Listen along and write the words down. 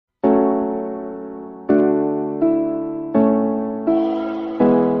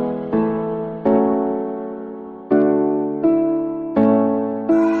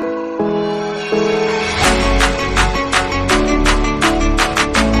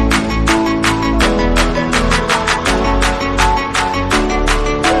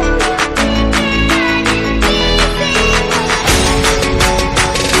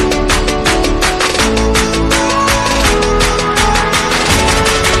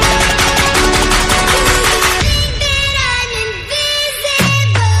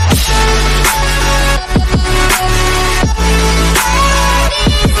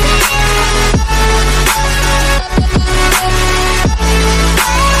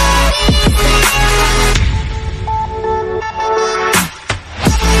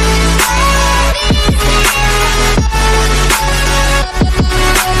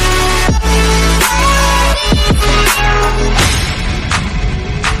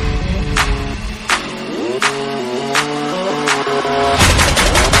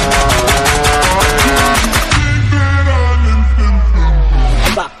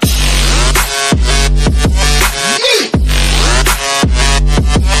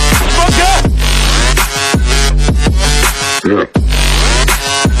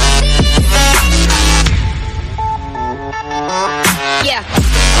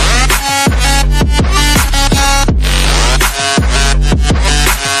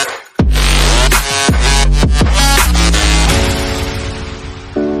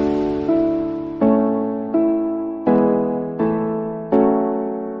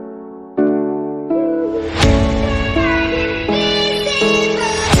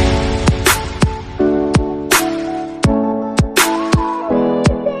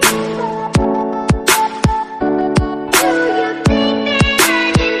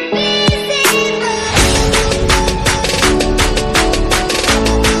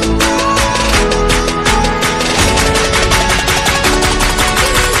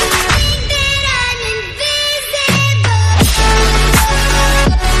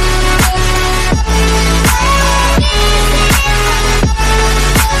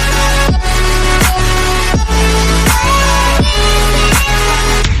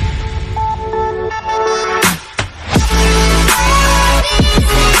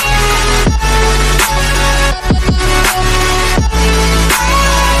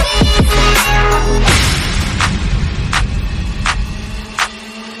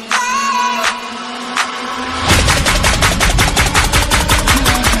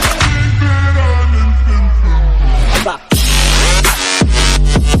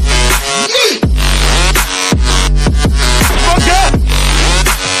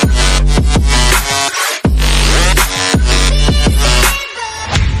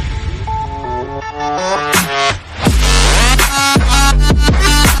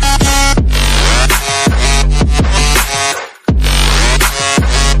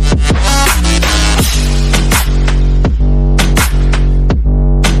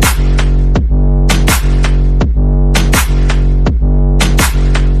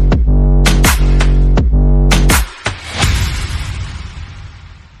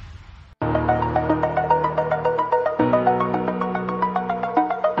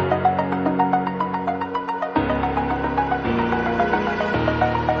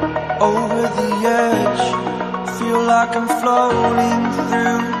over the edge. Feel like I'm floating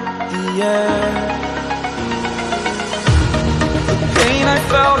through the air. The pain I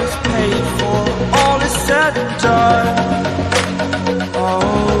felt is paid for, all is said and done.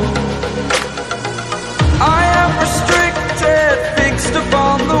 Oh, I am restricted, fixed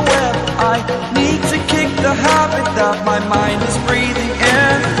upon the web. I need to kick the habit that my mind is breathing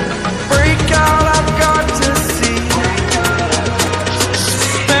in. Break out, I've got to see.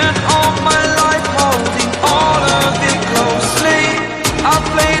 Spent all my life holding all of it closely. I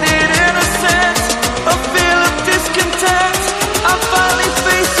played it innocent, a feel of discontent. I'm finally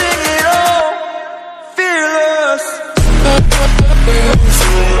facing it all, fearless.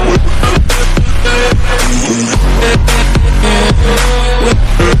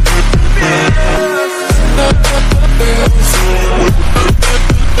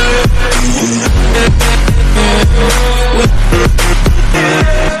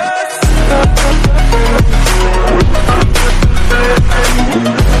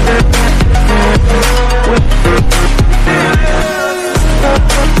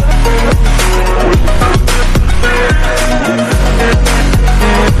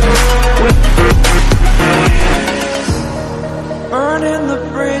 Burning the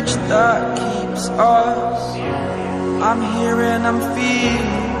bridge that keeps us. I'm here and I'm feeling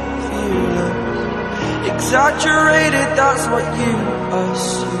fearless. Exaggerated, that's what you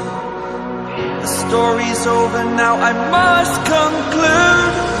assume. The story's over now, I must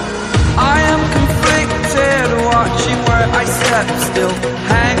conclude. I am conflicted, watching where I step still,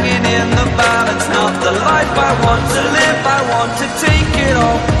 hanging in the balance. Not the life I want to live, I want to take it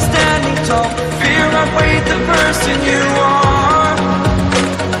all. Standing tall, fear outweighed the person you are.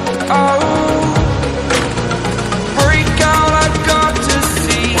 Oh, break out, I've got to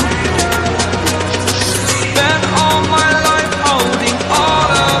see. Spent all my life holding all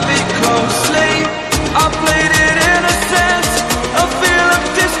of it closely. I played it innocent, a feel of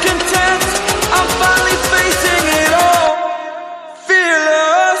discontent. I'm finally facing it all,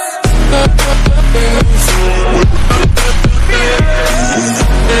 fearless.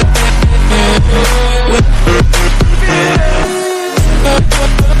 Fearless.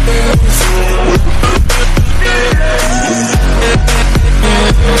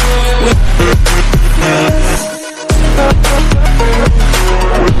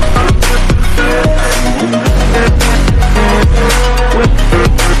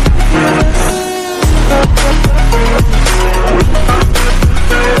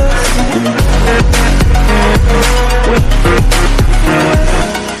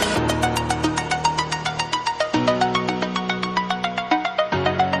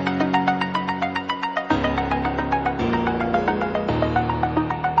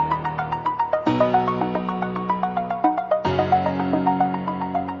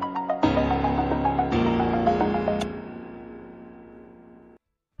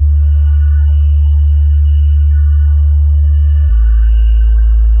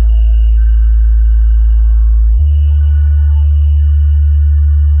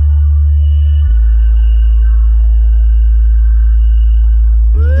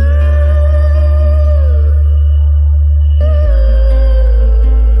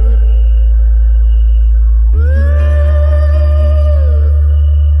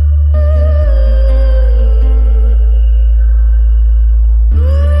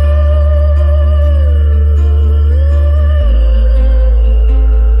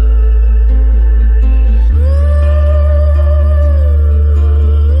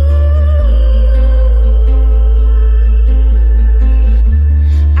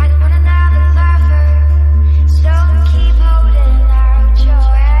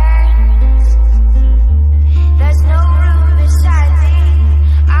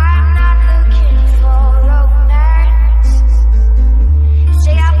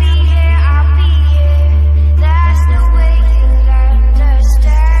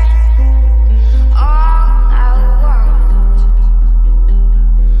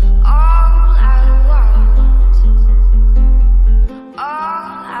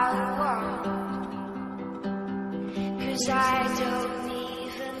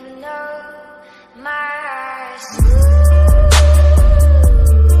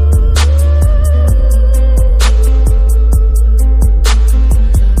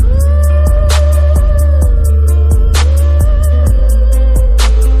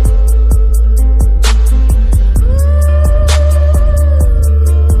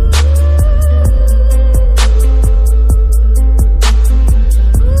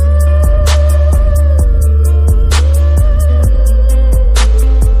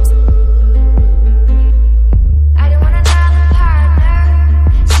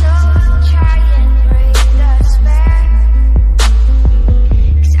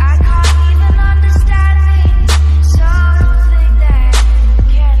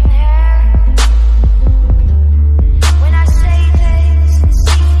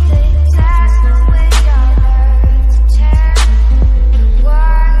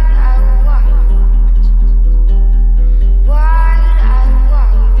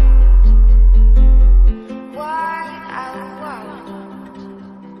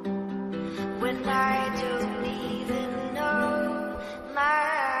 and I don't even know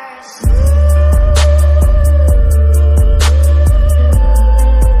myself.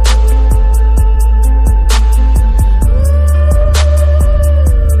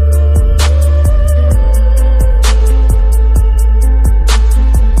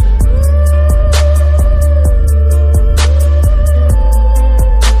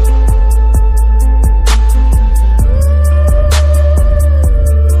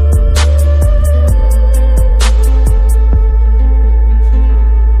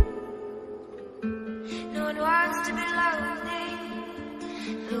 No one wants to be lonely,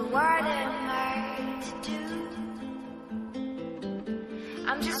 but what am I to do?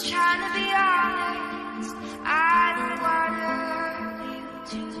 I'm just trying to be honest.